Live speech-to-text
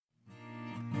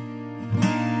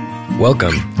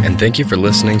Welcome, and thank you for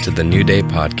listening to the New Day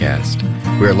podcast.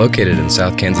 We are located in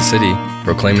South Kansas City,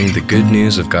 proclaiming the good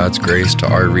news of God's grace to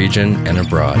our region and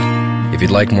abroad. If you'd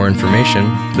like more information,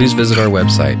 please visit our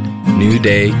website,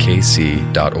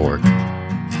 newdaykc.org.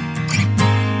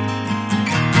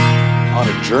 On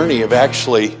a journey of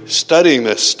actually studying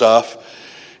this stuff,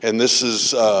 and this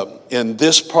is, in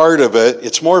this part of it,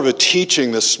 it's more of a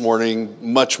teaching this morning,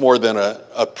 much more than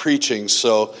a preaching,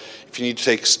 so if you need to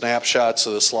take snapshots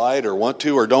of the slide or want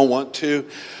to or don't want to,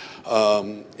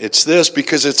 it's this,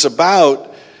 because it's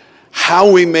about how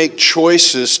we make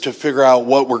choices to figure out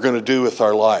what we're going to do with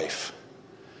our life.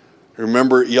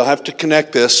 Remember, you'll have to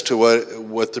connect this to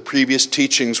what the previous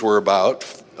teachings were about.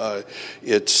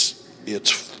 It's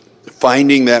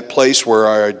finding that place where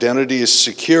our identity is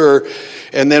secure,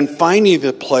 and then finding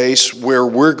the place where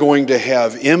we're going to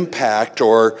have impact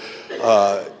or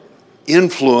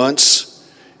influence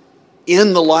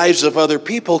in the lives of other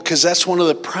people, because that's one of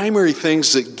the primary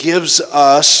things that gives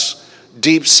us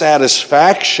deep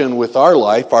satisfaction with our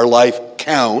life. Our life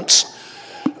counts,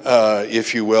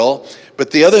 if you will. But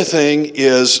the other thing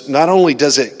is, not only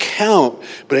does it count,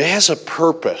 but it has a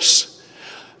purpose.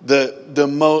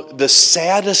 The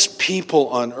saddest people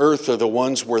on earth are the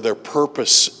ones where their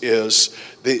purpose is,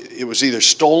 it was either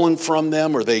stolen from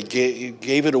them or they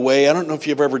gave it away. I don't know if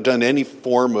you've ever done any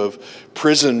form of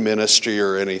prison ministry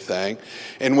or anything.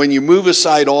 And when you move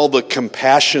aside all the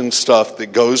compassion stuff that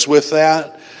goes with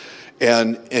that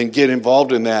and get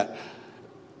involved in that,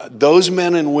 those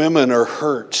men and women are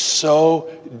hurt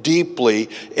so deeply,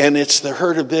 and it's the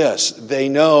hurt of this. They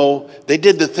know, they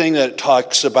did the thing that it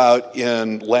talks about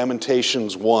in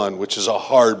Lamentations 1, which is a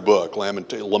hard book,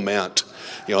 Lament.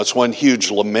 It's one huge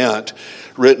lament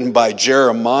written by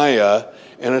Jeremiah,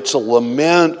 and it's a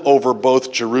lament over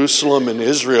both Jerusalem and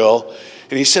Israel.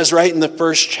 And he says right in the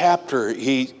first chapter,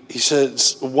 he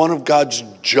says one of God's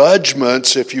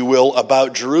judgments, if you will,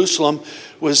 about Jerusalem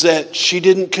was that she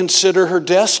didn't consider her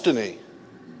destiny.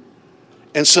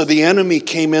 And so the enemy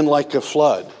came in like a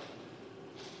flood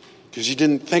because you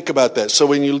didn't think about that. So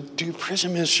when you do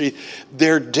prison ministry,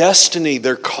 their destiny,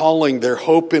 their calling, their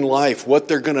hope in life, what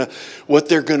they're gonna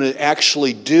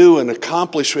actually do and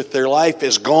accomplish with their life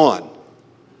is gone.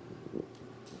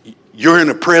 You're in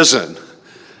a prison.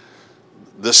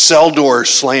 The cell door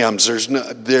slams. Has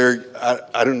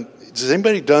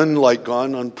anybody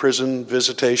gone on prison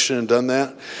visitation and done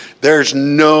that? There's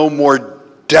no more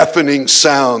deafening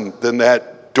sound than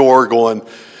that door going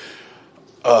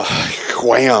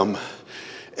wham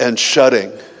and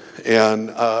shutting. And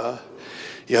I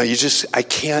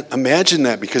can't imagine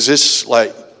that, because it's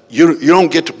like you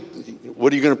don't get to.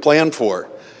 What are you going to plan for?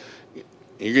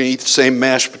 You're going to eat the same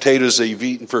mashed potatoes that you've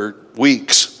eaten for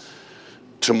weeks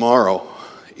tomorrow.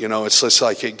 It's just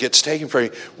like it gets taken from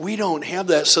you. We don't have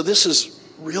that, so this is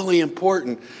really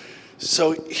important.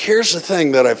 So here's the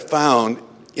thing that I've found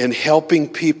in helping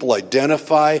people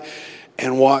identify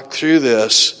and walk through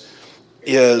this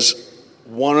is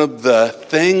one of the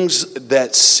things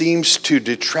that seems to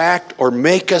detract or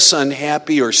make us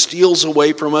unhappy or steals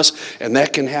away from us, and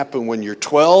that can happen when you're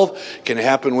 12, can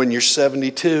happen when you're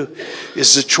 72,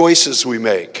 is the choices we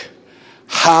make.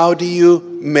 How do you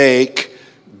make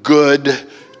good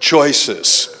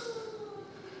choices?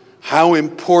 How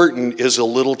important is a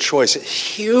little choice? It's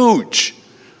huge.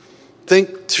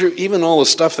 Think through even all the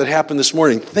stuff that happened this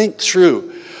morning. Think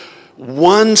through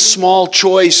one small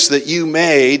choice that you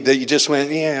made that you just went,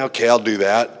 yeah, okay, I'll do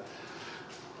that.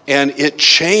 And it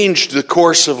changed the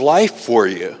course of life for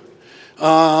you.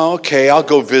 Okay, I'll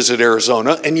go visit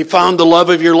Arizona. And you found the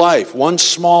love of your life. One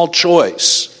small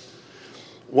choice.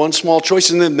 One small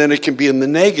choice, and then it can be in the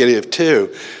negative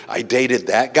too. I dated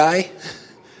that guy,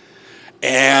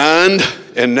 and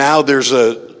now there's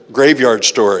a graveyard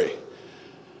story.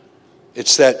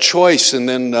 It's that choice, and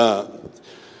then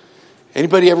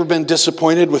anybody ever been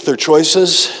disappointed with their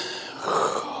choices?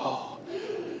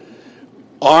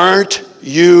 Aren't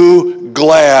you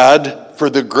glad for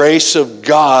the grace of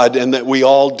God and that we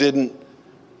all didn't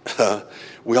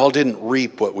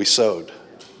reap what we sowed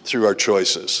through our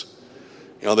choices?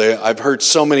 I've heard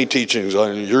so many teachings.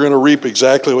 You're going to reap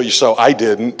exactly what you sow. I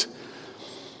didn't.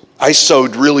 I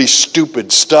sowed really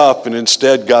stupid stuff, and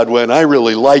instead God went, I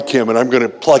really like him, and I'm going to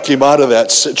pluck him out of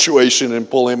that situation and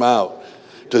pull him out.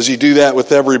 Does he do that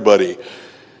with everybody?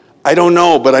 I don't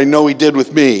know, but I know he did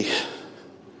with me.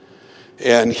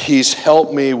 And he's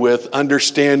helped me with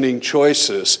understanding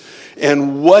choices.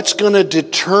 And what's going to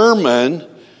determine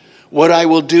what I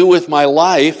will do with my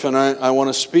life, and I want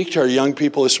to speak to our young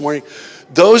people this morning,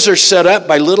 those are set up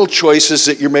by little choices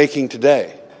that you're making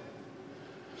today.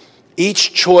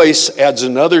 Each choice adds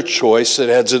another choice.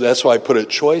 That's why I put it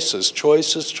choices.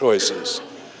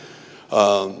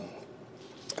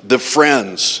 The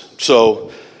friends.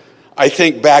 So I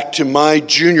think back to my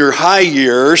junior high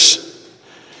years,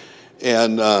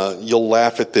 and you'll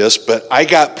laugh at this, but I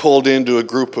got pulled into a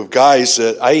group of guys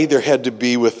that I either had to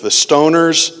be with the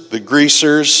stoners, the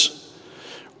greasers,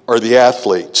 or the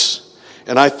athletes.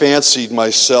 And I fancied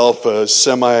myself a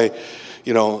somewhat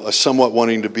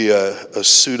wanting to be a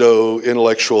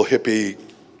pseudo-intellectual hippie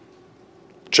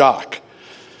jock.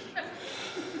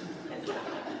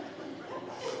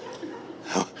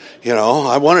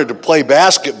 I wanted to play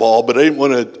basketball, but I didn't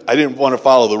want to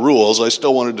follow the rules. I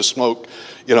still wanted to smoke,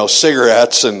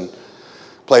 cigarettes and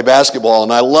play basketball.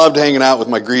 And I loved hanging out with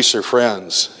my greaser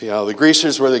friends. The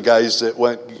greasers were the guys that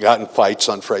got in fights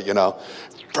on Friday,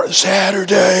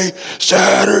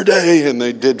 Saturday, and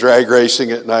they did drag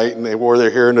racing at night, and they wore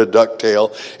their hair in a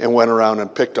ducktail and went around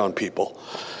and picked on people.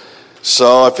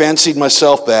 So I fancied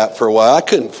myself that for a while. I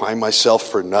couldn't find myself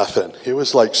for nothing. It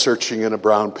was like searching in a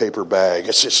brown paper bag.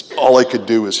 It's just all I could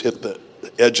do was hit the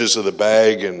edges of the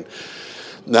bag and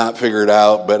not figure it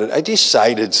out. But I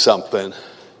decided something.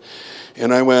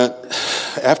 And I went,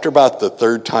 after about the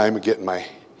third time of getting my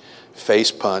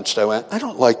face punched, I went, I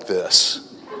don't like this.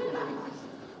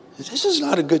 This is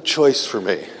not a good choice for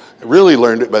me. I really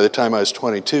learned it by the time I was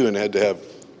 22 and had to have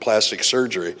plastic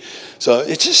surgery. So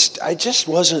I just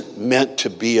wasn't meant to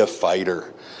be a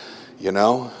fighter,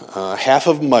 Half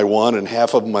of them I won and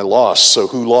half of them I lost. So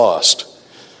who lost?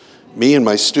 Me and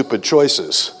my stupid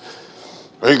choices.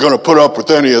 I ain't going to put up with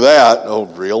any of that. Oh,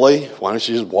 really? Why don't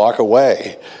you just walk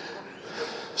away?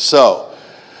 So,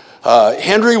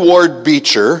 Henry Ward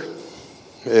Beecher,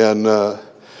 and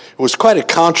it was quite a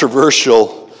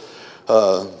controversial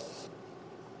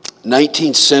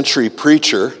 19th century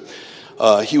preacher.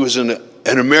 He was an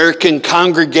American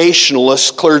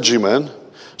Congregationalist clergyman,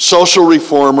 social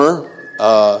reformer,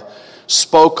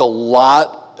 spoke a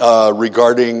lot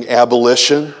regarding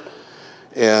abolition,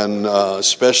 and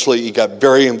especially he got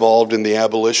very involved in the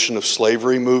abolition of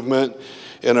slavery movement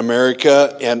in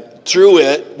America, and through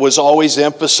it was always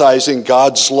emphasizing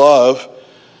God's love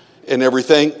and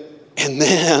everything. And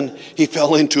then he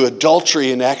fell into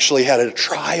adultery and actually had a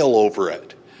trial over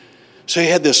it. So he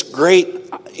had this great,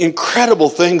 incredible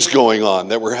things going on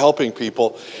that were helping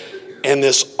people, and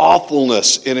this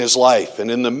awfulness in his life.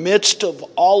 And in the midst of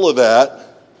all of that,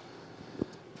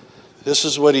 this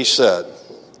is what he said.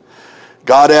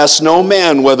 God asks no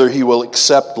man whether he will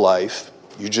accept life.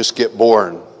 You just get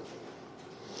born.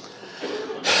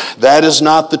 That is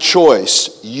not the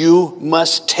choice. You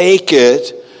must take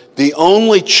it. The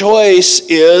only choice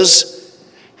is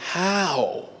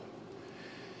how.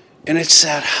 And it's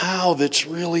that how that's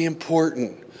really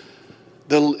important.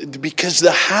 Because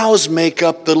the hows make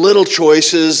up the little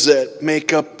choices that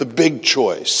make up the big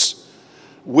choice.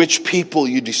 Which people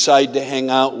you decide to hang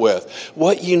out with.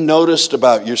 What you noticed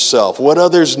about yourself. What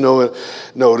others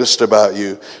noticed about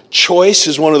you. Choice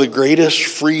is one of the greatest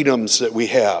freedoms that we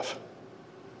have.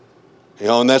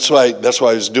 And that's why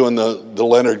I was doing the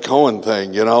Leonard Cohen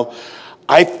thing,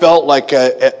 I felt like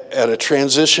at a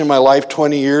transition in my life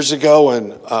 20 years ago,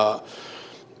 and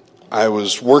I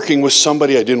was working with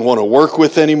somebody I didn't want to work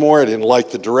with anymore. I didn't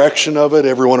like the direction of it.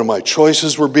 Every one of my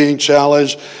choices were being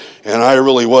challenged. And I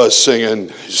really was singing,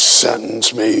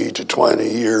 sentence me to 20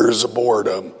 years of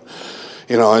boredom.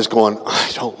 I was going,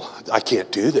 I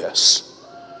can't do this.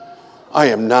 I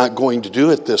am not going to do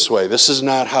it this way. This is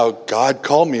not how God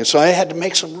called me. And so I had to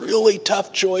make some really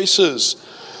tough choices,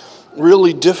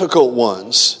 really difficult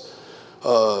ones.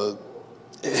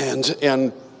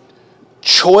 And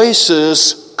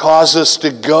choices cause us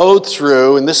to go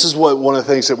through, and this is one of the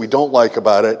things that we don't like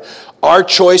about it, our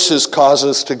choices cause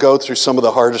us to go through some of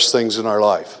the hardest things in our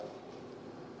life.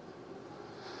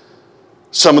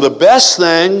 Some of the best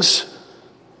things,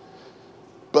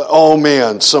 but oh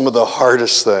man, some of the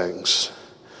hardest things.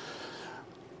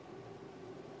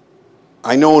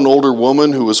 I know an older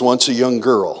woman who was once a young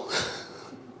girl.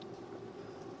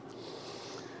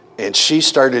 And she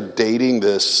started dating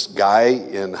this guy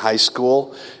in high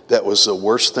school that was the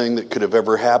worst thing that could have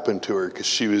ever happened to her, because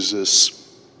she was this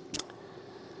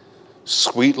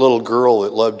sweet little girl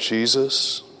that loved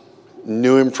Jesus,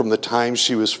 knew him from the time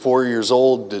she was 4 years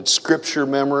old, did scripture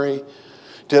memory,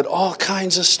 did all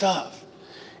kinds of stuff.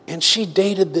 And she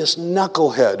dated this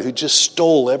knucklehead who just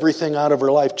stole everything out of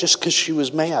her life just because she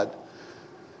was mad,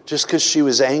 just because she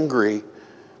was angry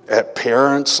at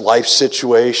parents, life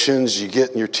situations. You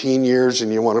get in your teen years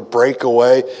and you want to break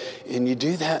away, and you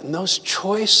do that, and those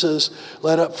choices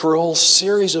led up for a whole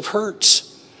series of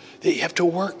hurts that you have to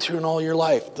work through in all your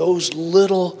life. Those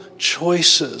little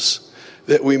choices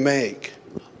that we make.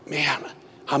 Man,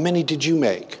 how many did you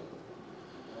make?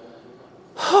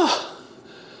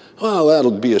 Well,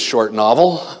 that'll be a short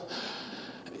novel.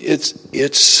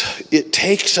 It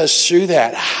takes us through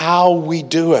that, how we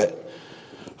do it.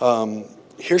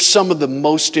 Here's some of the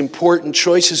most important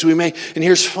choices we make. And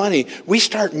here's funny, we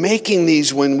start making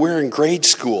these when we're in grade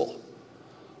school.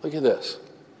 Look at this.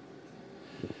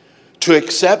 To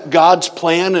accept God's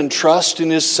plan and trust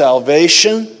in His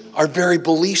salvation, our very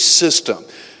belief system.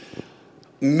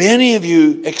 Many of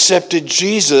you accepted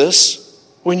Jesus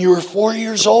when you were 4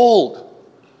 years old.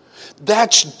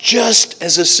 That's just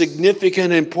as a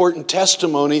significant, important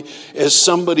testimony as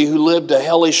somebody who lived a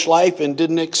hellish life and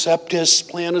didn't accept His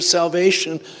plan of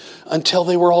salvation until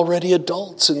they were already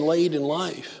adults and late in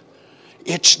life.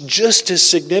 It's just as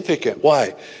significant.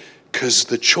 Why? Because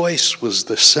the choice was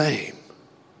the same.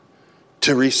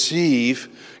 To receive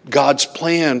God's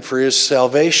plan for His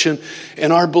salvation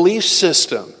and our belief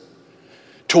system.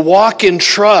 To walk in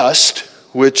trust,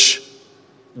 which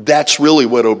that's really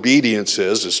what obedience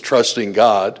is trusting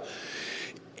God.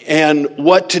 And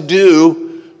what to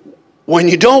do when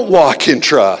you don't walk in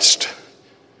trust.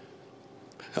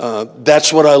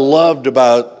 That's what I loved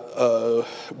about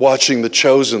watching The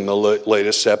Chosen, the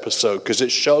latest episode, because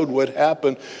it showed what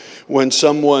happened when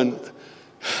someone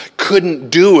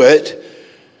couldn't do it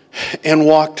and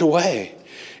walked away.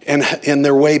 And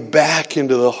their way back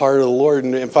into the heart of the Lord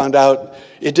and found out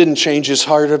it didn't change his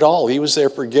heart at all. He was there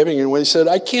forgiving. And when he said,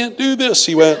 I can't do this,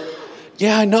 he went,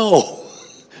 yeah, I know.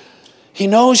 He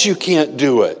knows you can't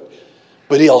do it,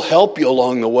 but He'll help you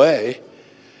along the way.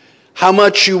 How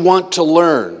much you want to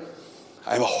learn.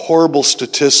 I have a horrible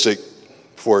statistic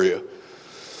for you.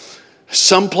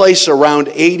 Someplace around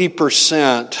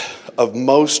 80% of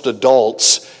most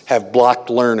adults have blocked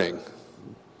learning.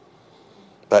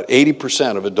 About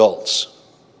 80% of adults.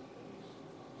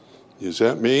 Is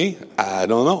that me? I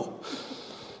don't know.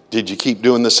 Did you keep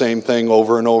doing the same thing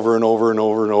over and over and over and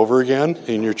over and over again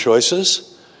in your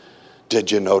choices?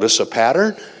 Did you notice a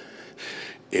pattern?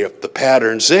 If the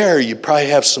pattern's there, you probably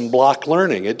have some blocked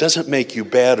learning. It doesn't make you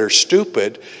bad or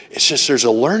stupid. It's just there's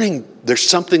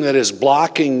something that is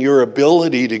blocking your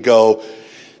ability to go,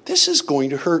 this is going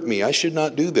to hurt me. I should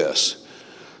not do this.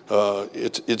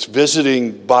 It's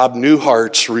visiting Bob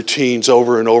Newhart's routines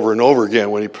over and over and over again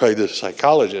when he played the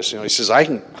psychologist. He says, I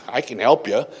can help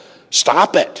you.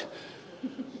 Stop it.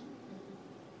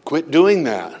 Quit doing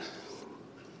that.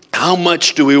 How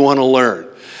much do we want to learn?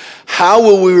 How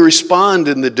will we respond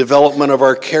in the development of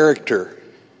our character?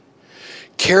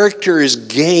 Character is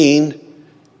gained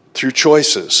through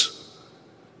choices.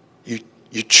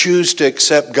 You choose to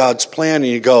accept God's plan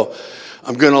and you go,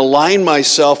 I'm going to align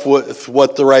myself with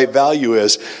what the right value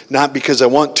is, not because I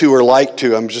want to or like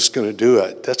to, I'm just going to do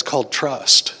it. That's called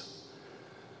trust.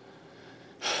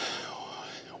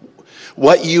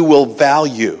 What you will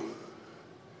value.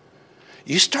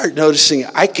 You start noticing,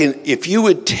 if you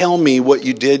would tell me what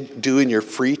you do in your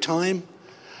free time,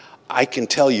 I can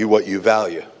tell you what you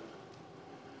value.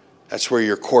 That's where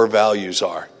your core values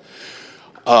are.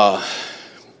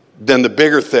 Then the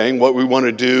bigger thing, what we want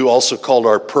to do, also called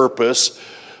our purpose,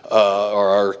 or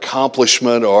our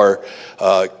accomplishment, or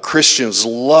Christians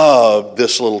love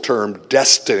this little term,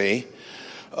 destiny.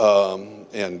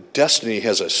 And destiny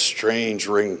has a strange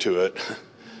ring to it.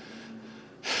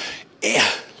 Yeah,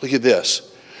 look at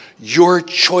this. Your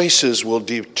choices will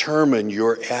determine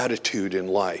your attitude in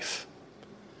life.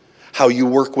 How you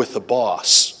work with the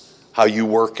boss. How you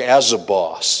work as a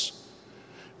boss.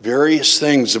 Various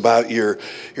things about your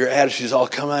attitudes all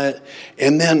come out.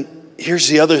 And then here's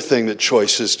the other thing that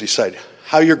choices decide.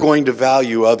 How you're going to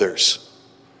value others.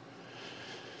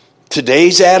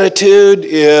 Today's attitude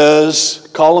is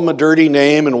call them a dirty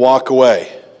name and walk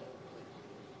away.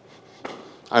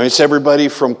 I mean, it's everybody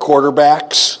from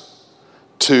quarterbacks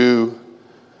to,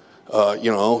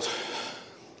 you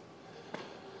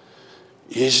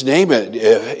just name it.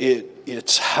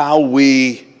 It's how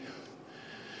we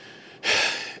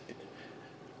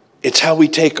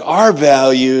take our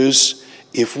values.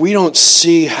 If we don't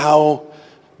see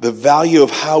the value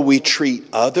of how we treat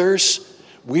others,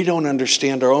 we don't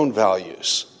understand our own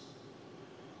values.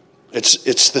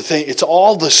 It's the thing. It's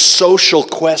all the social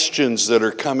questions that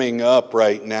are coming up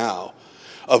right now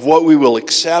of what we will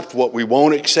accept, what we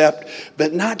won't accept,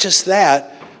 but not just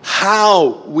that,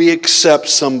 how we accept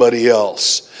somebody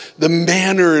else, the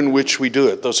manner in which we do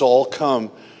it. Those all come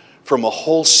from a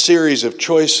whole series of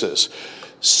choices.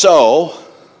 So,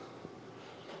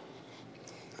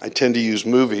 I tend to use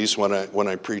movies when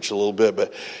I preach a little bit,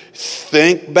 but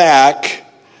think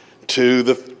back to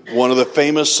the one of the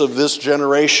famous of this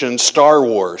generation, Star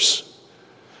Wars,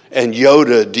 and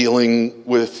Yoda dealing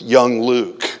with young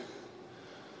Luke.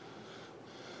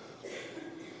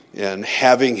 And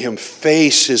having him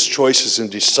face his choices and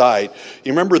decide.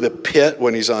 You remember the pit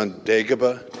when he's on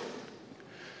Dagobah?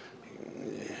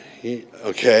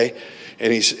 Okay,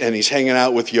 and he's hanging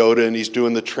out with Yoda, and he's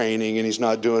doing the training, and he's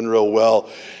not doing real well.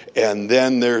 And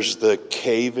then there's the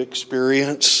cave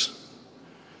experience.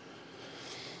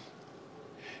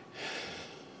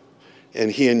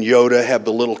 And he and Yoda have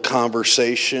the little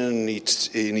conversation, and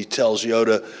he tells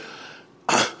Yoda,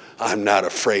 "I'm not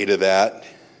afraid of that."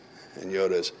 And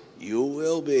Yoda's, "You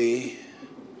will be.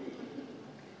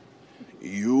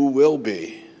 You will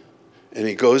be." And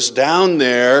he goes down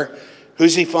there.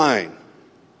 Who's he find?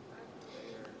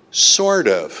 Sort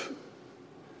of.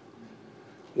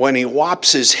 When he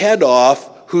whops his head off,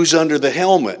 who's under the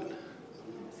helmet?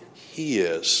 He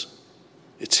is.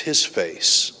 It's his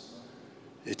face.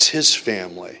 It's his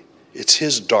family. It's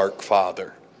his dark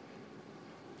father.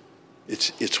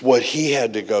 It's what he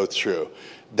had to go through.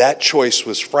 That choice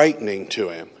was frightening to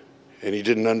him, and he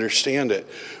didn't understand it.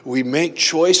 We make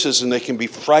choices, and they can be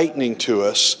frightening to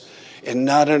us and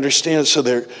not understand. So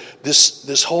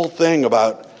this whole thing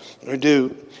about,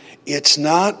 it's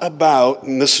not about,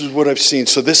 and this is what I've seen,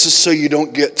 so this is so you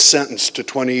don't get sentenced to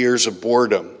 20 years of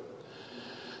boredom.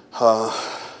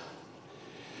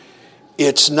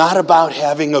 It's not about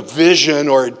having a vision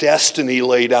or a destiny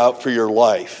laid out for your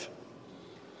life.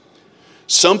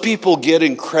 Some people get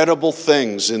incredible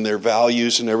things in their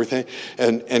values and everything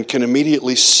and can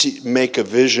immediately make a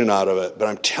vision out of it. But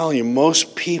I'm telling you,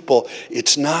 most people,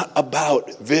 it's not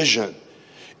about vision.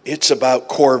 It's about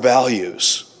core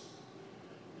values.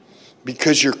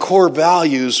 Because your core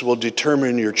values will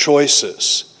determine your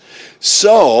choices.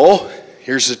 So,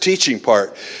 here's the teaching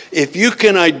part. If you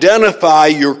can identify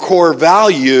your core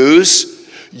values,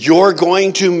 you're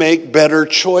going to make better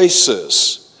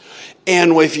choices.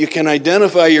 And if you can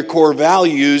identify your core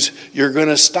values, you're going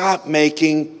to stop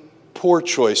making poor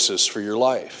choices for your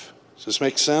life. Does this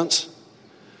make sense?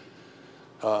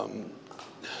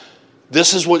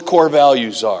 This is what core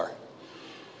values are.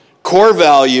 Core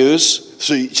values,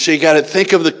 so you got to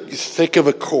think of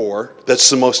a core. That's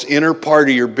the most inner part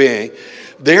of your being.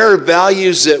 There are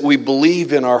values that we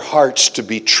believe in our hearts to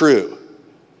be true.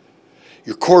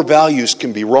 Your core values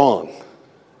can be wrong,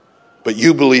 but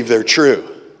you believe they're true.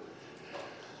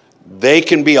 They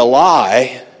can be a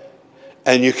lie,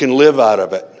 and you can live out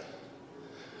of it.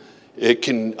 It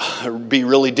can be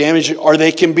really damaging, or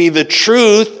they can be the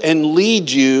truth and lead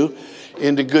you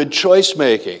into good choice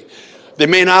making. They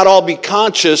may not all be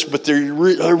conscious, but they're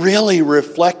really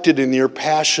reflected in your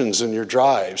passions and your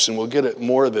drives, and we'll get at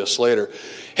more of this later.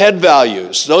 Head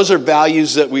values. Those are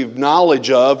values that we've knowledge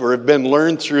of or have been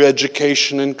learned through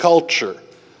education and culture.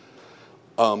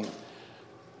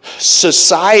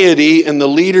 Society and the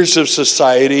leaders of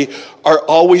society are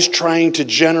always trying to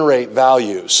generate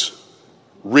values.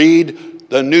 Read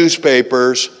the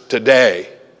newspapers today.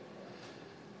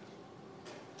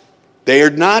 They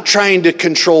are not trying to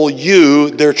control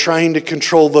you, they're trying to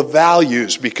control the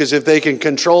values, because if they can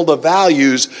control the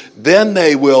values, then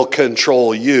they will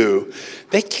control you.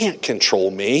 They can't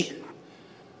control me.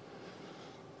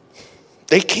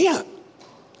 They can't.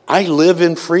 I live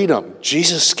in freedom.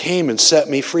 Jesus came and set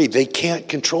me free. They can't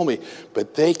control me,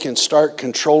 but they can start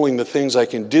controlling the things I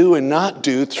can do and not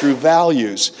do through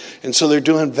values. And so they're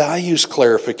doing values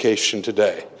clarification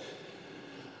today,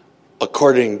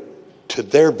 according to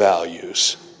their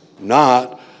values,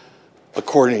 not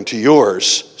according to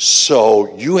yours.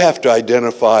 So you have to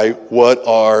identify what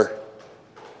are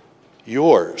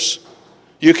yours.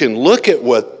 You can look at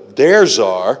what theirs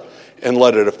are and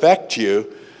let it affect you,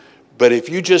 but if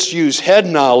you just use head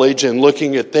knowledge and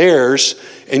looking at theirs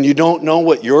and you don't know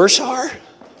what yours are,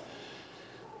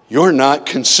 you're not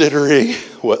considering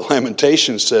what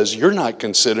Lamentations says. You're not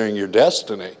considering your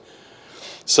destiny.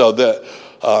 So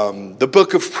the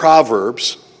book of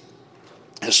Proverbs,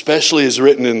 especially, is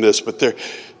written in this, but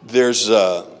there's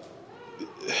a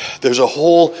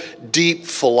whole deep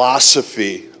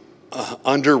philosophy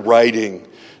underwriting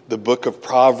the book of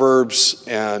Proverbs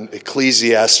and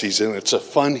Ecclesiastes, and it's a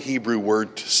fun Hebrew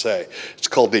word to say. It's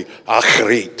called the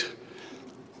achrit.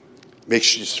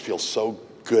 Makes you just feel so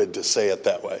good to say it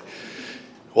that way.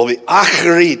 Well, the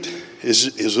achrit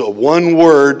is a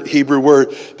one-word Hebrew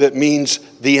word that means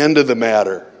the end of the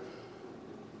matter.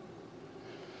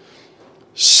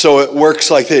 So it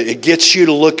works like that. It gets you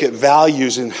to look at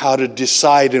values and how to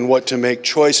decide and what to make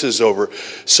choices over.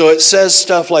 So it says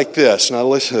stuff like this. Now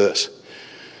listen to this.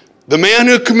 The man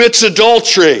who commits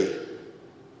adultery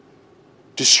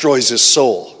destroys his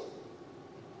soul.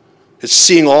 It's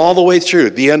seeing all the way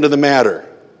through, the end of the matter.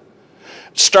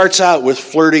 It starts out with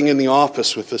flirting in the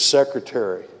office with the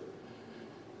secretary.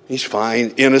 He's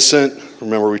fine, innocent.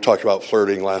 Remember, we talked about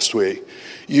flirting last week.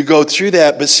 You go through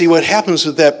that, but see what happens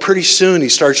with that, pretty soon he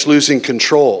starts losing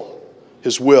control,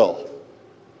 his will.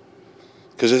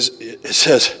 Because it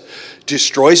says,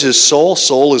 destroys his soul.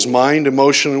 Soul is mind,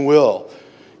 emotion, and will.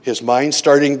 His mind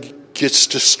gets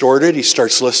distorted. He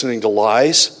starts listening to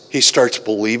lies. He starts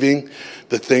believing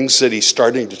the things that he's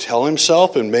starting to tell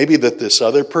himself, and maybe that this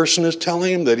other person is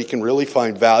telling him, that he can really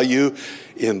find value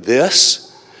in this.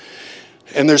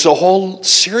 And there's a whole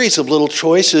series of little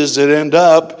choices that end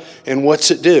up, and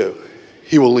what's it do?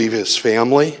 He will leave his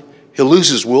family. He'll lose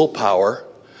his willpower.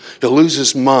 He'll lose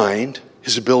his mind,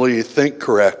 his ability to think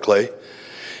correctly.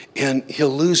 And he'll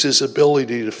lose his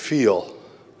ability to feel.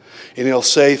 And he'll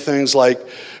say things like,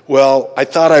 well, I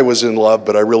thought I was in love,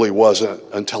 but I really wasn't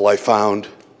until I found.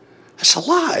 That's a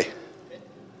lie.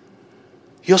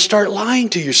 You'll start lying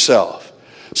to yourself.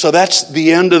 So that's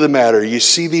the end of the matter. You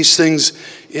see these things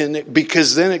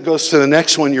because then it goes to the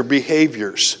next one, your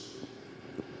behaviors.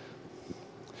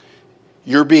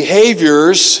 Your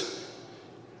behaviors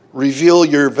reveal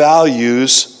your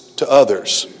values to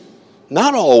others.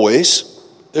 Not always.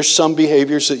 There's some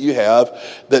behaviors that you have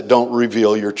that don't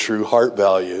reveal your true heart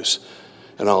values.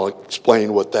 And I'll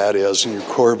explain what that is and your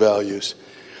core values.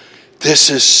 This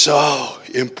is so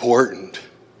important.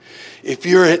 If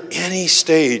you're at any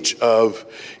stage of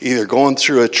either going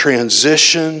through a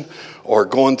transition or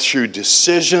going through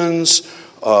decisions,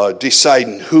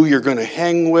 deciding who you're going to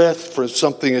hang with, for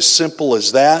something as simple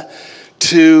as that,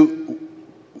 to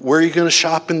where are you going to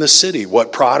shop in the city?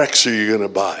 What products are you going to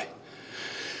buy?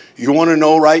 You want to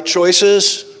know right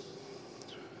choices?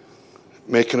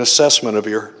 Make an assessment of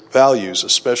your values,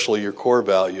 especially your core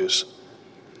values.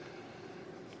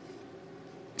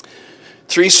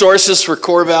 3 sources for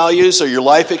core values are your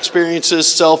life experiences,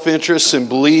 self-interests, and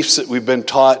beliefs that we've been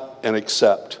taught and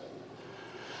accept.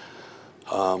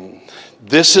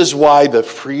 This is why the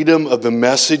freedom of the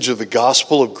message of the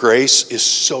gospel of grace is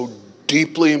so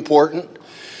deeply important.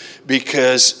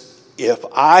 Because if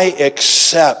I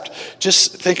accept,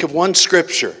 just think of one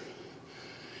scripture.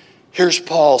 Here's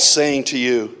Paul saying to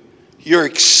you, you're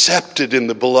accepted in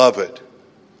the beloved.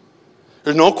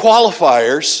 There's no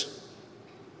qualifiers.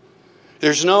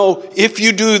 There's no, if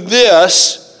you do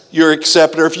this, you're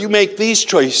accepted. Or if you make these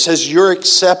choices, he says you're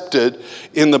accepted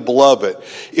in the beloved.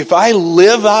 If I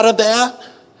live out of that,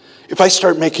 if I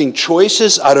start making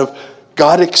choices out of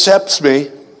God accepts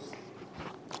me,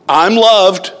 I'm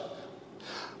loved.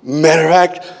 Matter of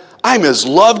fact, I'm as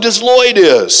loved as Lloyd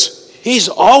is. He's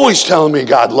always telling me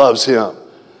God loves him.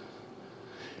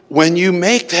 When you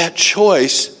make that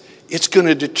choice, it's going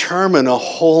to determine a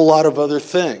whole lot of other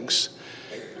things.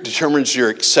 It determines your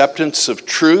acceptance of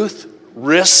truth,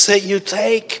 risks that you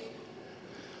take.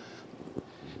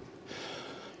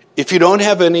 If you don't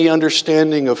have any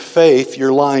understanding of faith,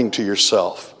 you're lying to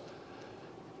yourself.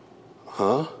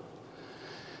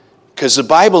 Because the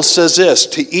Bible says this,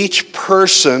 to each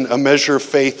person a measure of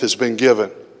faith has been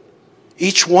given.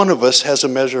 Each one of us has a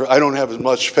measure. I don't have as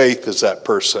much faith as that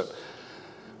person.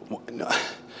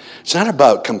 It's not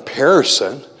about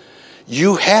comparison.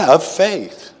 You have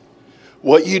faith.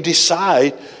 What you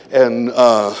decide, and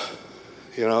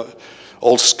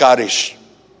old Scottish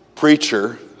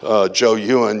preacher Joe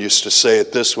Ewan used to say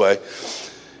it this way: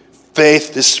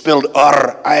 faith is spelled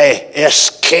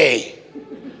R-I-S-K.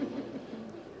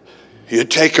 You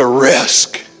take a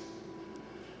risk.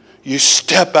 You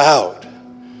step out.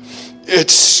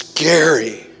 It's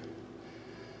scary.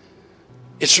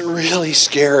 It's really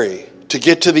scary to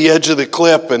get to the edge of the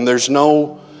cliff and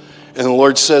and the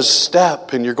Lord says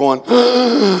step, and you're going,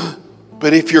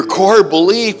 but if your core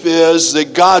belief is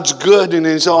that God's good and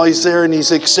He's always there and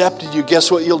He's accepted you,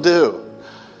 guess what you'll do?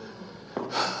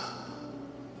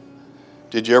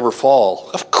 Did you ever fall?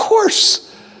 Of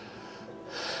course.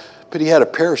 But He had a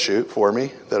parachute for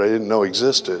me that I didn't know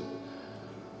existed.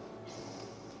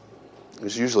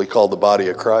 It's usually called the body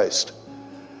of Christ.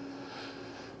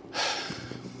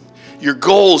 Your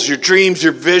goals, your dreams,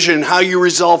 your vision, how you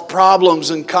resolve problems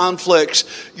and conflicts,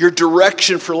 your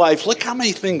direction for life. Look how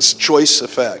many things choice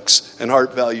affects and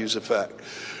heart values affect.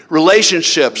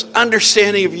 Relationships,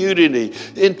 understanding of unity,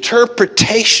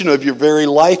 interpretation of your very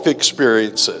life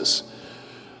experiences,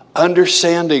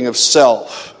 understanding of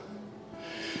self.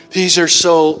 These are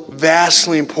so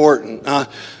vastly important.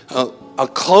 I'll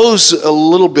close a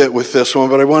little bit with this one,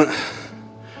 but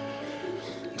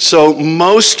So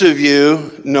most of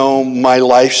you know my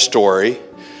life story,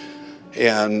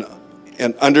 and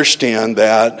and understand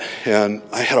that. And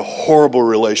I had a horrible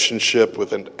relationship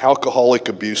with an alcoholic,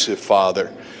 abusive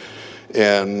father.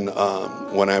 And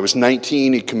when I was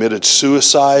 19, he committed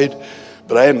suicide,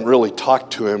 but I hadn't really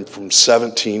talked to him from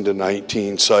 17 to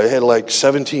 19. So I had like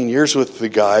 17 years with the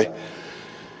guy.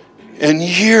 And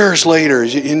years later,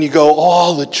 and you go,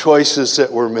 all the choices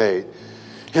that were made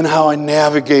and how I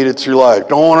navigated through life.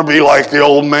 Don't want to be like the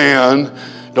old man.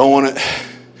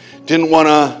 Didn't want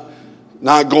to,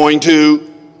 not going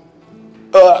to.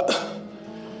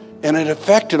 And it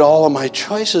affected all of my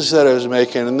choices that I was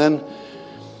making. And then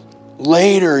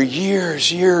later,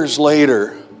 years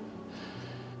later,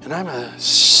 and I'm a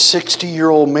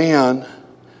 60-year-old man,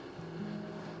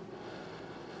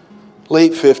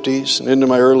 late 50s and into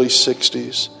my early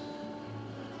 60s.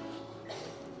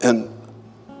 And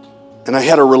I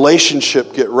had a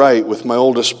relationship get right with my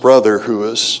oldest brother, who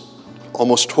is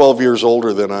almost 12 years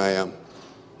older than I am.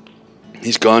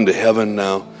 He's gone to heaven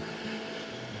now.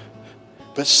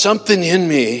 But something in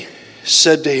me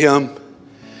said to him,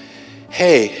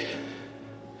 hey,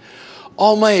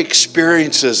 all my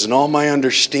experiences and all my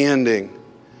understanding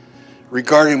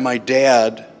regarding my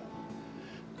dad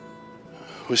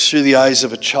was through the eyes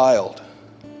of a child.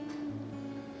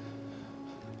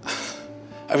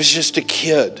 I was just a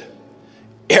kid.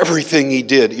 Everything he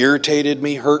did irritated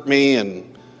me, hurt me,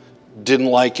 and didn't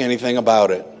like anything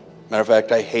about it. Matter of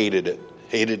fact, I hated it.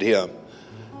 Hated him.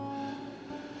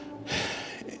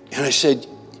 And I said,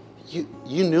 you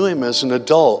knew him as an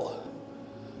adult.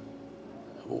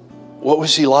 What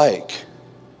was he like?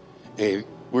 We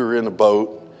were in a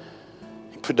boat.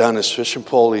 He put down his fishing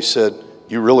pole. He said,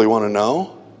 you really want to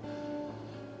know?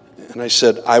 And I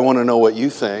said, I want to know what you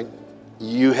think.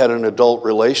 You had an adult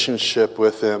relationship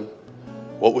with him.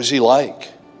 What was he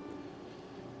like?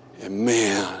 And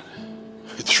man,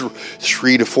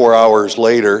 3 to 4 hours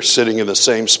later, sitting in the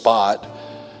same spot,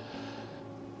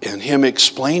 and him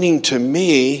explaining to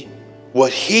me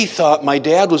what he thought my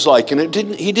dad was like. And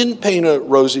he didn't paint a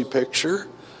rosy picture,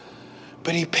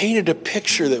 but he painted a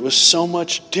picture that was so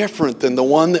much different than the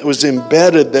one that was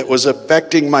embedded, that was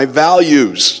affecting my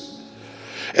values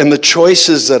and the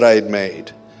choices that I had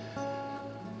made.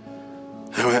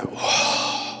 I went, whoa.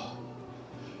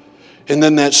 And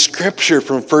then that scripture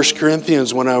from 1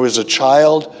 Corinthians, when I was a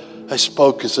child, I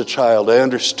spoke as a child. I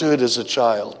understood as a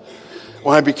child.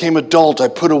 When I became adult, I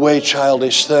put away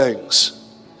childish things.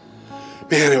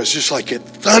 Man, it was just like it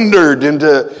thundered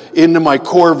into my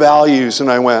core values.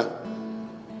 And I went,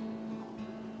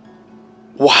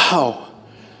 wow.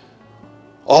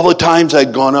 All the times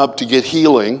I'd gone up to get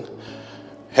healing,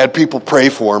 had people pray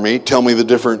for me, tell me the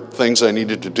different things I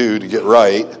needed to do to get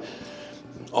right.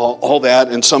 All that,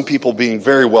 and some people being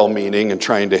very well-meaning and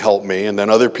trying to help me, and then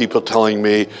other people telling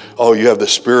me, oh, you have the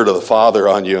Spirit of the Father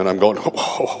on you. And I'm going,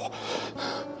 oh,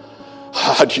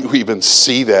 how do you even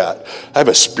see that? I have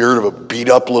a spirit of a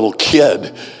beat-up little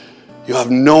kid. You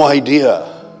have no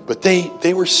idea. But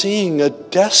they were seeing a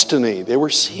destiny. They were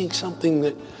seeing something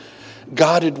that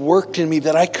God had worked in me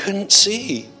that I couldn't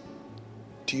see.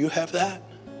 Do you have that?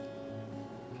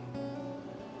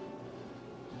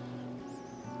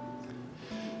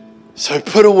 So I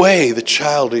put away the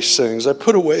childish things. I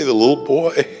put away the little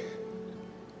boy,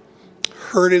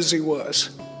 hurt as he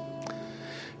was.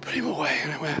 Put him away,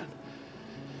 and I went,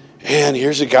 and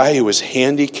here's a guy who was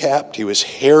handicapped. He was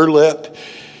hair-lip,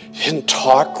 didn't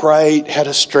talk right, had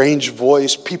a strange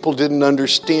voice. People didn't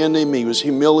understand him. He was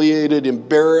humiliated,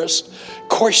 embarrassed. Of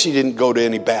course he didn't go to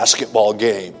any basketball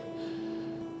game.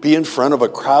 Be in front of a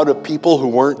crowd of people who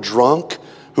weren't drunk,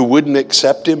 who wouldn't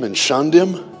accept him and shunned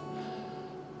him.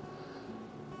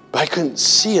 But I couldn't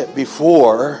see it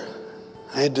before.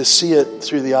 I had to see it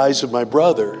through the eyes of my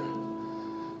brother,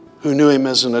 who knew him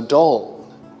as an adult.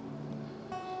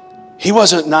 He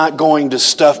wasn't not going to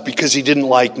stuff because he didn't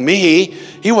like me.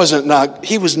 He was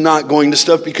not going to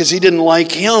stuff because he didn't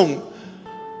like him.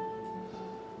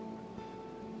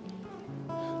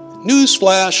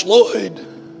 Newsflash, Lloyd.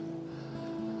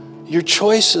 Your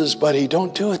choices, buddy,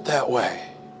 don't do it that way.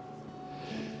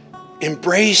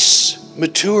 Embrace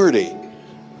maturity.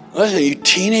 Listen, you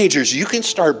teenagers, you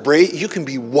can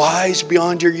be wise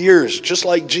beyond your years, just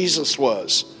like Jesus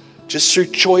was, just through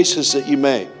choices that you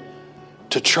make.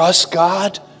 To trust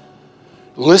God,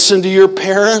 listen to your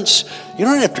parents. You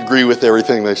don't have to agree with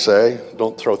everything they say.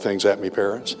 Don't throw things at me,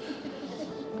 parents.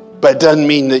 But it doesn't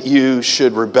mean that you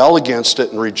should rebel against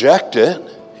it and reject it.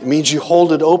 It means you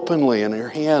hold it openly in your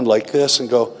hand like this and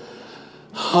go,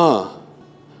 huh.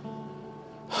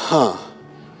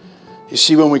 You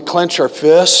see, when we clench our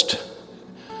fist,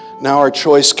 now our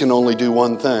choice can only do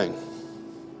one thing.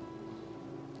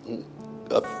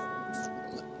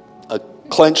 A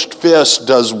clenched fist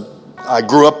does, I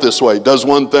grew up this way, does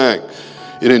one thing.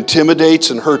 It intimidates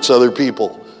and hurts other people.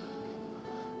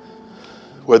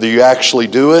 Whether you actually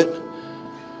do it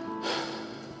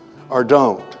or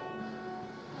don't.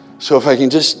 So if I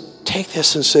can just take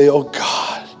this and say, oh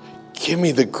God, give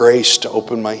me the grace to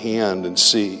open my hand and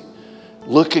see.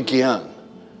 Look again.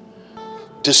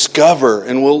 Discover,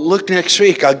 and we'll look next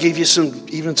week. I'll give you some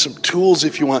tools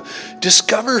if you want.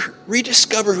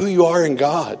 Rediscover who you are in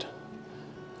God.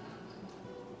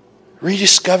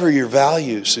 Rediscover your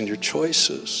values and your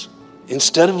choices.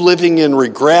 Instead of living in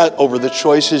regret over the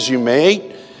choices you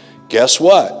made, guess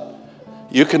what?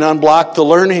 You can unblock the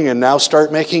learning and now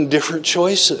start making different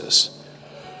choices.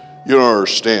 You don't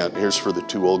understand. Here's for the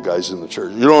two old guys in the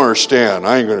church. You don't understand.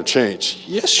 I ain't going to change.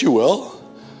 Yes, you will.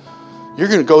 You're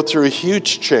going to go through a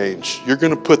huge change. You're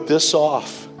going to put this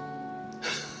off.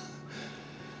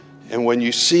 And when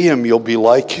you see him, you'll be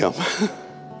like him.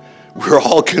 We're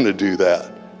all going to do that.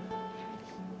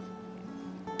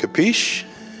 Capiche?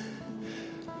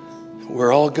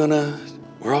 We're all gonna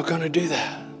do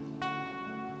that.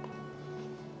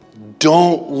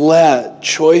 Don't let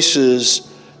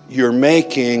choices you're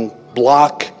making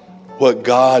block what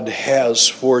God has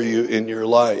for you in your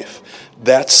life.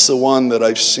 That's the one that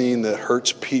I've seen that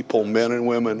hurts people, men and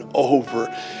women, over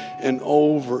and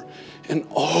over and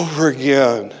over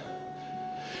again.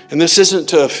 And this isn't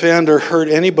to offend or hurt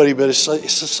anybody, but it's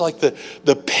just like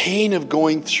the pain of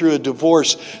going through a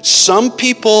divorce. Some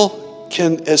people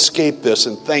can escape this,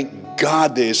 and thank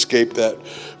God they escaped that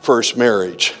first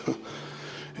marriage.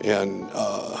 And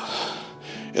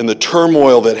the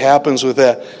turmoil that happens with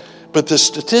that. But the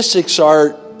statistics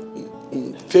are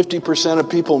 50% of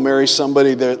people marry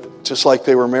somebody that just like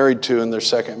they were married to in their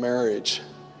second marriage.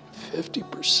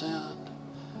 50%.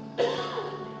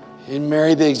 And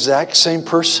marry the exact same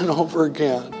person over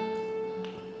again.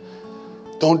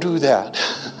 Don't do that.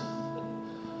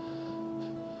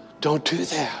 Don't do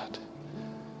that.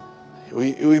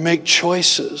 We make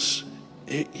choices.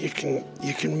 You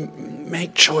can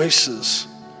make choices.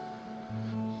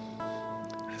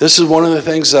 This is one of the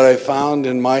things that I found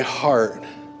in my heart.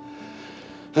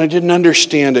 And I didn't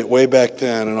understand it way back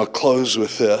then, and I'll close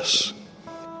with this.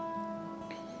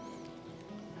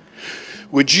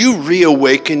 Would you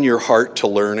reawaken your heart to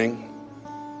learning?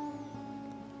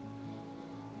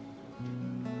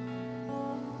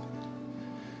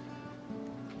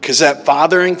 Because that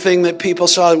fathering thing that people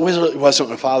saw, it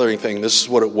wasn't a fathering thing. This is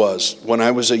what it was. When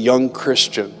I was a young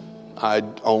Christian,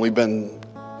 I'd only been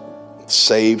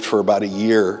saved for about a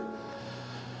year.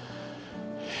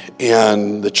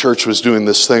 And the church was doing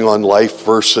this thing on life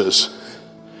verses.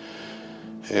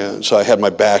 And so I had my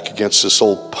back against this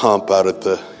old pump out at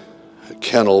the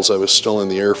kennels. I was still in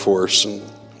the Air Force and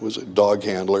was a dog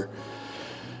handler.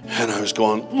 And I was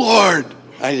going, Lord,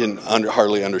 I didn't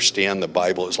hardly understand the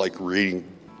Bible. It was like reading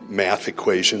math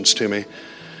equations to me.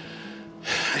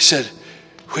 I said,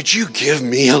 would you give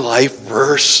me a life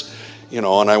verse? And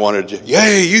I wanted to,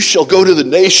 yay, you shall go to the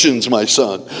nations, my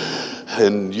son.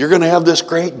 And you're going to have this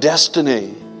great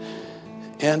destiny.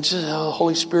 And the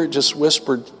Holy Spirit just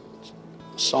whispered,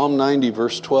 Psalm 90,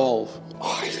 verse 12.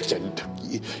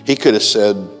 He could have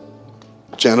said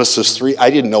Genesis 3. I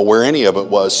didn't know where any of it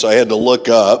was, so I had to look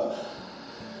up.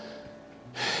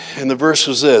 And the verse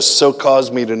was this: so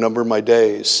cause me to number my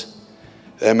days,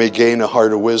 that I may gain a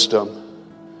heart of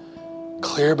wisdom.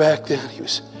 Clear back then, he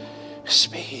was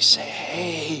speaking. He said,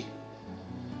 hey,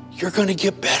 you're going to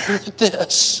get better at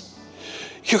this.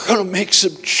 You're going to make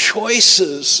some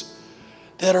choices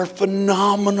that are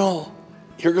phenomenal.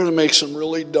 You're going to make some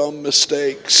really dumb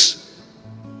mistakes.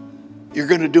 You're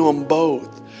going to do them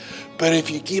both. But if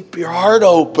you keep your heart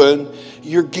open,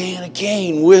 you're going to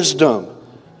gain wisdom.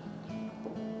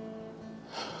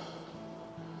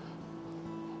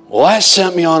 Well, that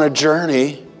sent me on a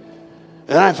journey. And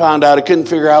then I found out I couldn't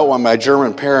figure out why my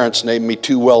German parents named me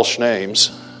two Welsh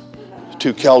names,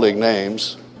 two Celtic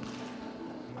names,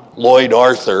 Lloyd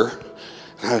Arthur.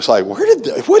 And I was like, what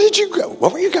did you go?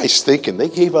 What were you guys thinking? They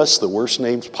gave us the worst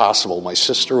names possible. My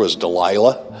sister was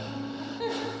Delilah.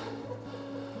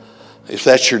 If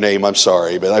that's your name, I'm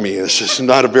sorry, but it's just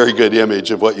not a very good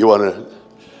image of what you want to,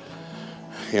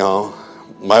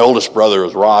 My oldest brother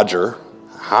was Roger.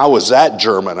 How was that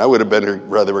German? I would have been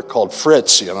rather called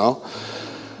Fritz,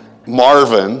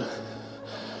 Marvin.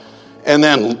 And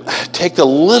then take the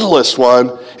littlest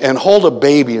one and hold a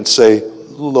baby and say,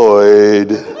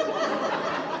 Lloyd.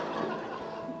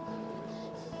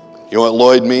 You know what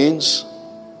Lloyd means?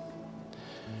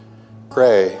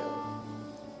 Gray.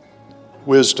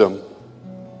 Wisdom.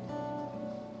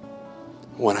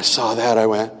 When I saw that, I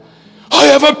went, I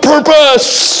have a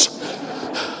purpose!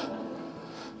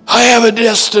 I have a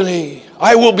destiny.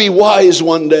 I will be wise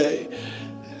one day.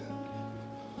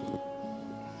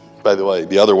 By the way,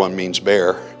 the other one means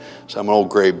bear. So I'm an old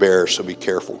gray bear, so be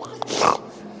careful.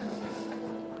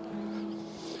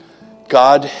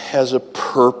 God has a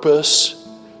purpose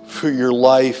for your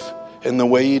life, and the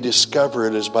way you discover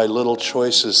it is by little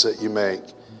choices that you make.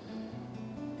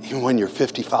 Even when you're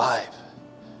 55,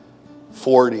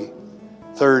 40,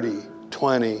 30,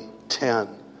 20,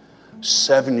 10,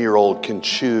 7-year-old can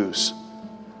choose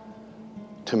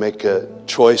to make a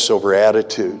choice over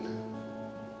attitude.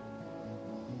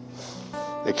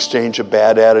 Exchange a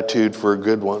bad attitude for a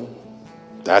good one.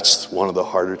 That's one of the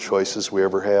harder choices we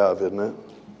ever have, isn't it?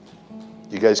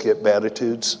 You guys get bad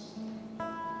attitudes?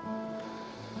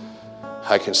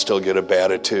 I can still get a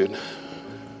bad attitude.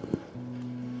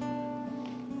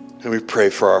 And we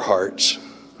pray for our hearts.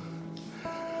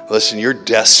 Listen, your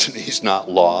destiny is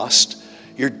not lost.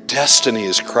 Your destiny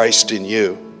is Christ in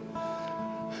you.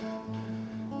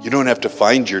 You don't have to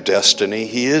find your destiny.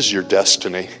 He is your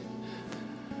destiny.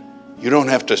 You don't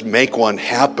have to make one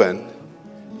happen.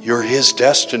 You're His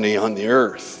destiny on the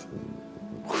earth.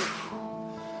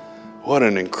 What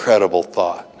an incredible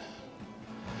thought.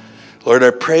 Lord,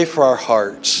 I pray for our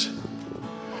hearts,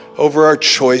 over our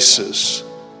choices,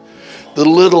 the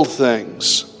little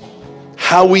things,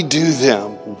 how we do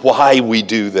them, why we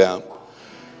do them.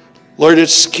 Lord,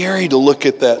 it's scary to look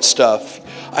at that stuff.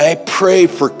 I pray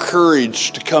for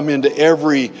courage to come into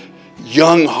every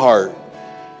young heart,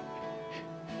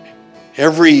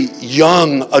 every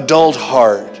young adult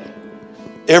heart,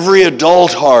 every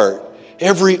adult heart,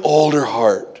 every older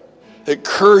heart, that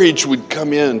courage would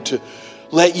come in to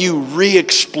let you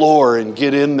re-explore and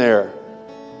get in there.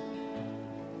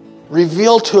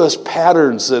 Reveal to us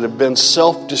patterns that have been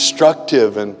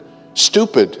self-destructive and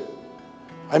stupid.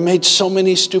 I made so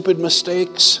many stupid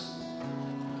mistakes.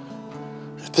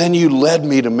 Then you led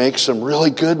me to make some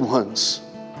really good ones.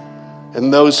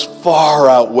 And those far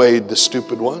outweighed the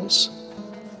stupid ones.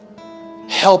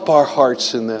 Help our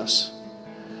hearts in this.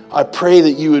 I pray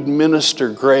that you would minister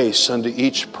grace unto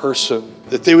each person,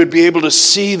 that they would be able to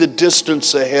see the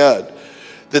distance ahead,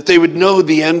 that they would know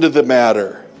the end of the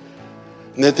matter,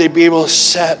 and that they'd be able to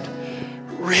set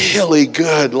really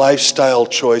good lifestyle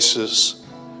choices,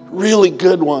 really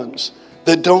good ones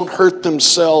that don't hurt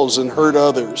themselves and hurt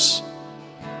others.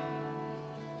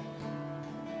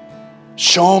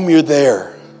 Show them you're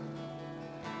there.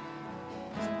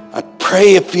 I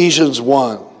pray Ephesians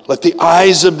 1. Let the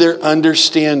eyes of their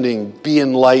understanding be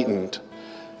enlightened,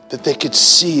 that they could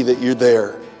see that you're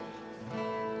there.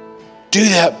 Do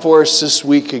that for us this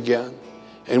week again,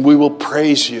 and we will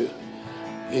praise you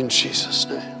in Jesus'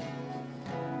 name.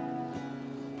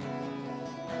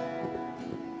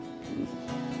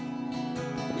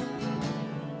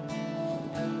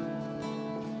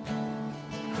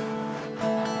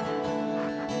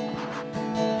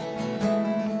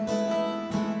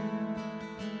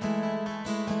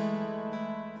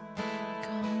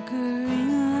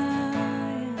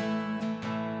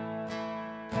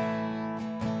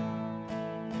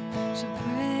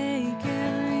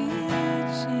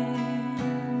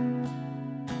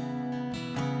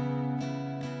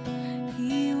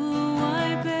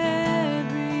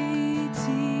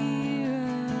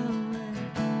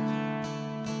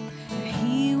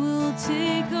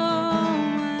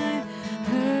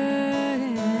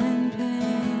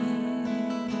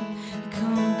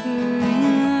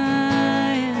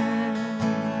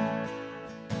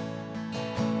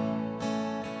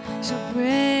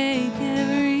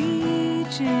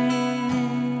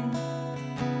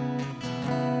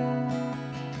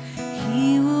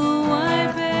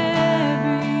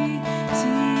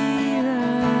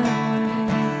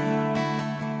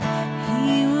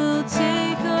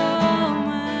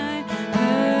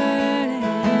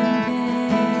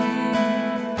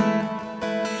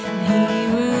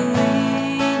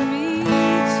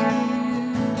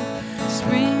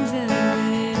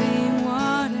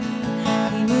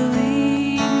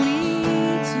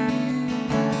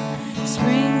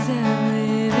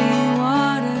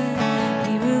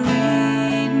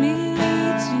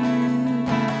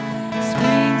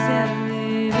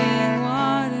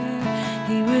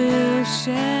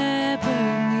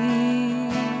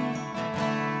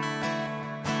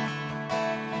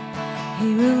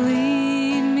 He will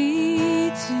lead me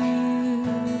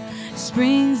to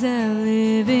springs of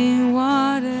living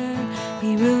water.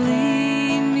 He will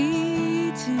lead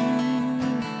me to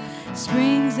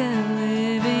springs of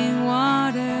living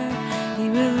water. He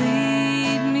will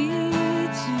lead me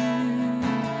to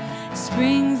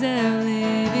springs of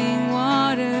living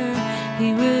water.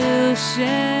 He will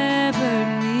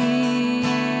shepherd me.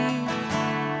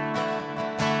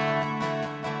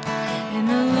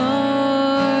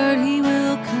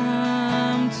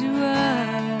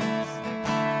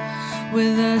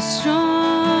 with a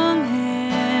strong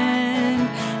hand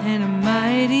and a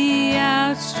mighty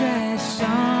outstretched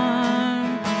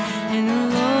arm. And the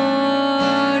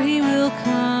Lord, He will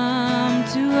come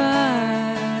to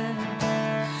us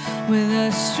with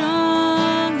a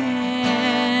strong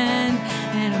hand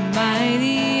and a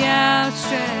mighty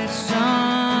outstretched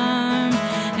arm.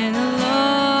 And the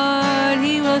Lord,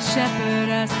 He will shepherd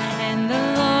us, and the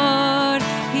Lord,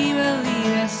 He will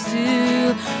lead us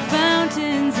to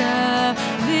fountains of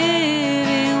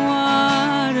living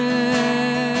waters,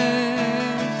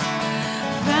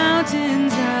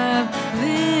 fountains of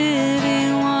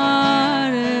living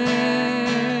waters,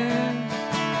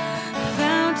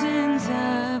 fountains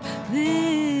of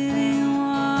living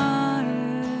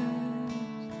waters.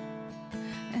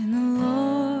 And the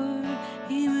Lord,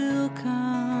 He will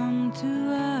come to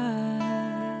us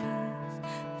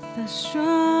with a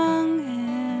strong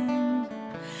hand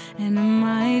and a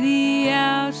mighty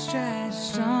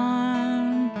outstretched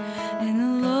arm. And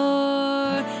the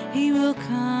Lord, He will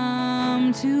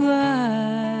come to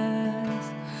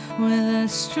us with a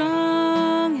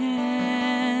strong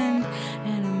hand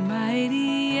and a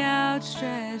mighty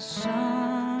outstretched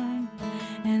arm.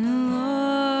 And the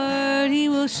Lord, He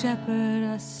will shepherd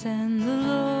us, and the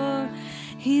Lord,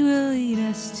 He will lead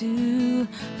us to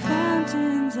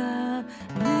fountains of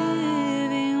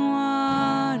living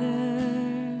waters,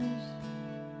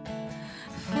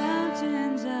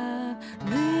 fountains of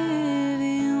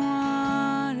living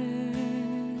waters,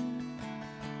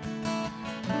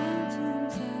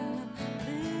 fountains of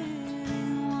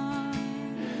living waters.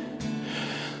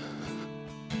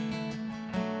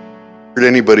 Hurt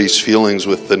anybody's feelings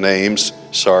with the names?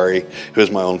 Sorry, it was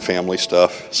my own family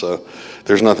stuff, so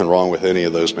there's nothing wrong with any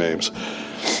of those names.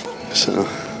 So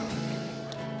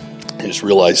I just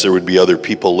realized there would be other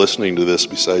people listening to this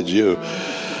besides you.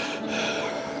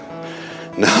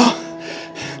 No,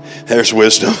 there's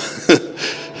wisdom.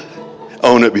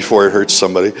 Own it before it hurts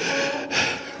somebody.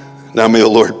 Now may the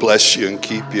Lord bless you and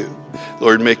keep you.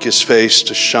 Lord, make His face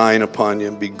to shine upon you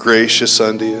and be gracious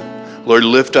unto you. Lord,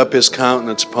 lift up His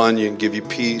countenance upon you and give you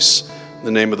peace. In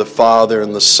the name of the Father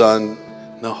and the Son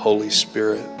and the Holy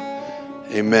Spirit.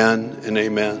 Amen and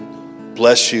amen.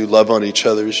 Bless you. Love on each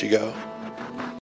other as you go.